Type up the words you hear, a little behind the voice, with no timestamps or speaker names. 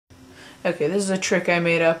Okay, this is a trick I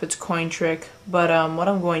made up. It's a coin trick. But what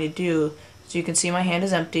I'm going to do is, you can see my hand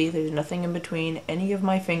is empty. There's nothing in between any of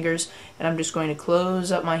my fingers. And I'm just going to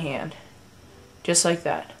close up my hand. Just like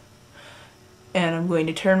that. And I'm going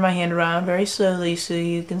to turn my hand around very slowly so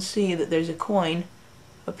you can see that there's a coin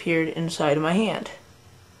appeared inside of my hand.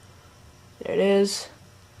 There it is.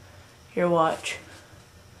 Here, watch.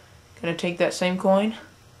 Gonna take that same coin,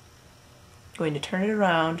 going to turn it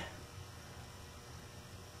around,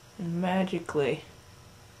 and magically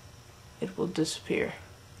it will disappear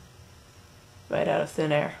right out of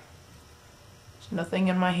thin air. There's nothing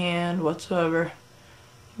in my hand whatsoever.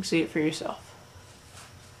 You can see it for yourself.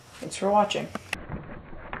 Thanks for watching.